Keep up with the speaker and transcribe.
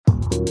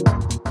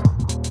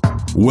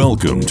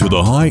Welcome to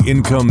the High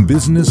Income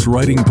Business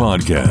Writing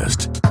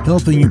Podcast,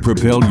 helping you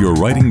propel your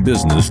writing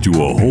business to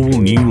a whole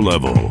new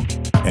level.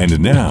 And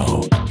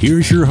now,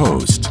 here's your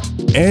host,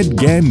 Ed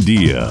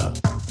Gandia.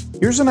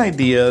 Here's an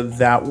idea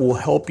that will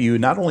help you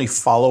not only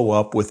follow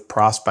up with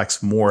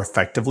prospects more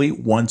effectively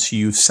once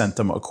you've sent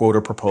them a quote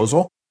or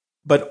proposal,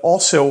 but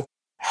also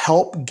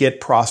help get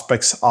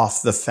prospects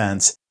off the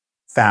fence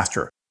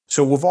faster.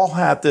 So we've all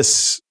had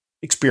this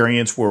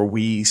experience where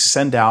we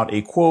send out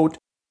a quote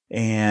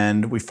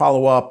and we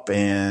follow up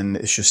and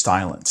it's just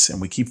silence,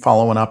 and we keep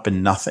following up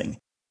and nothing.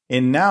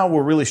 And now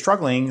we're really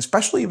struggling,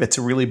 especially if it's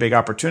a really big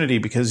opportunity,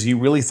 because you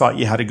really thought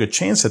you had a good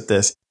chance at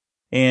this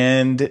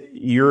and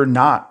you're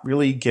not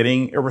really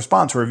getting a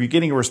response. Or if you're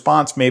getting a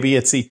response, maybe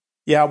it's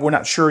we're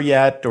not sure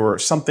yet, or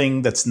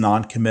something that's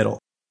non-committal.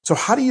 So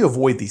how do you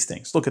avoid these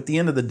things? Look, at the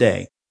end of the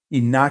day,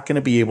 you're not going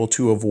to be able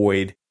to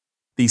avoid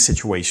these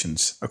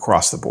situations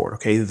across the board.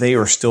 Okay. They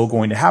are still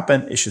going to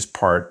happen. It's just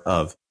part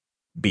of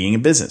being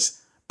in business.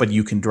 But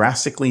you can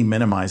drastically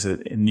minimize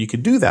it, and you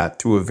can do that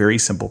through a very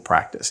simple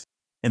practice.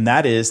 And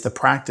that is the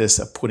practice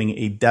of putting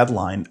a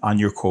deadline on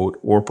your quote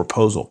or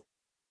proposal.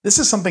 This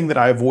is something that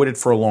I avoided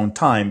for a long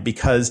time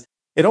because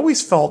it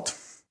always felt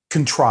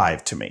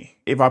contrived to me.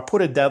 If I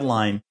put a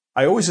deadline,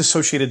 I always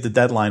associated the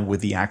deadline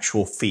with the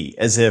actual fee,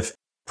 as if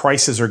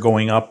prices are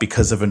going up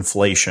because of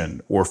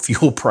inflation or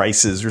fuel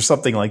prices or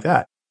something like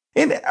that.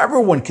 And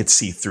everyone could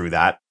see through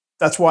that.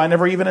 That's why I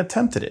never even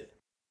attempted it.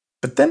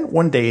 But then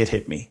one day it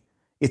hit me.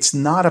 It's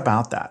not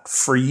about that.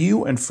 For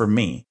you and for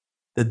me,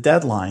 the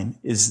deadline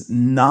is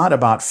not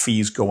about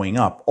fees going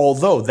up,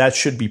 although that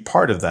should be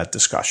part of that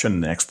discussion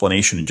and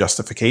explanation and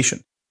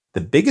justification.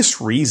 The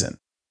biggest reason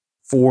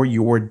for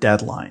your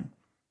deadline,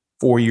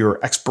 for your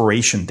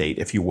expiration date,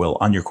 if you will,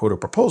 on your quote or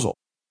proposal,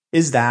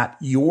 is that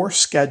your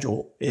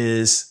schedule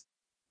is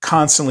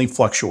constantly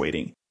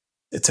fluctuating.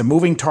 It's a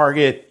moving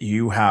target.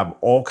 You have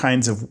all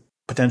kinds of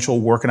potential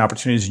work and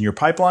opportunities in your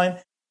pipeline,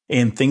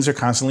 and things are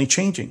constantly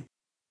changing.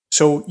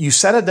 So you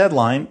set a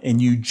deadline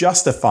and you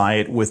justify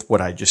it with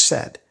what I just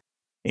said.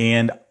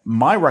 And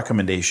my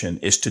recommendation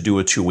is to do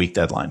a 2-week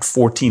deadline,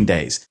 14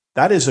 days.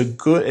 That is a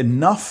good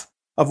enough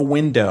of a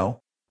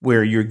window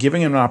where you're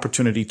giving them an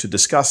opportunity to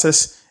discuss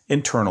this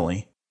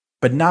internally,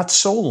 but not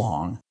so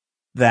long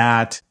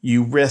that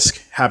you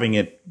risk having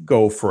it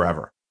go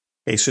forever.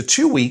 Okay, so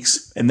 2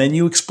 weeks, and then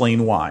you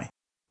explain why.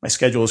 My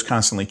schedule is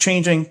constantly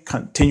changing,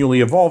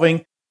 continually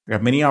evolving. I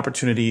have many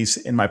opportunities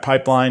in my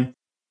pipeline.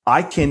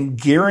 I can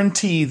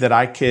guarantee that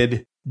I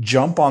could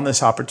jump on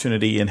this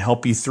opportunity and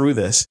help you through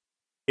this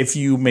if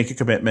you make a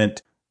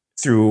commitment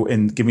through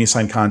and give me a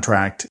signed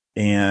contract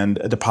and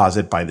a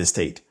deposit by this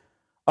date.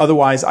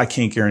 Otherwise, I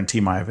can't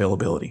guarantee my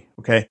availability.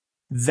 Okay.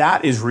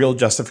 That is real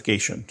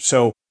justification.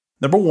 So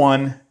number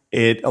one,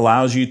 it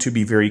allows you to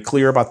be very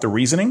clear about the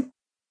reasoning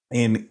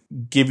and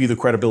give you the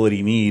credibility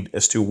you need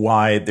as to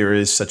why there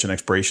is such an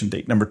expiration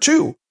date. Number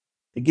two,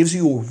 it gives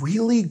you a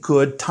really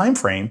good time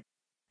frame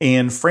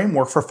and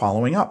framework for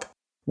following up.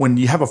 When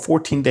you have a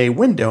 14-day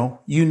window,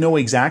 you know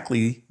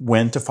exactly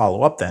when to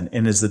follow up then.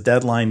 And as the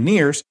deadline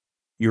nears,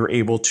 you're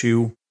able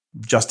to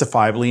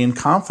justifiably and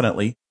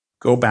confidently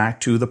go back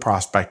to the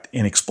prospect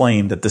and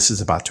explain that this is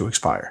about to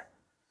expire.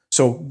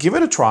 So give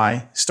it a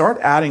try. Start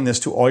adding this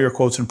to all your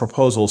quotes and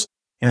proposals.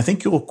 And I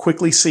think you'll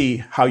quickly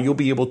see how you'll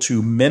be able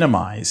to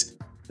minimize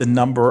the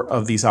number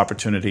of these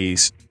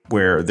opportunities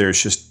where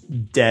there's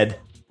just dead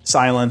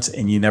silence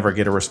and you never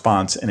get a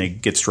response and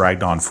it gets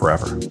dragged on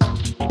forever.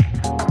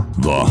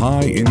 The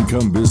High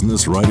Income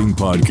Business Writing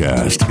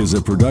Podcast is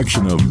a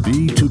production of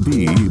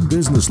B2B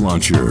Business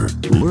Launcher.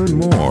 Learn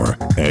more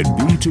at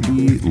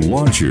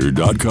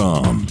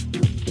b2blauncher.com.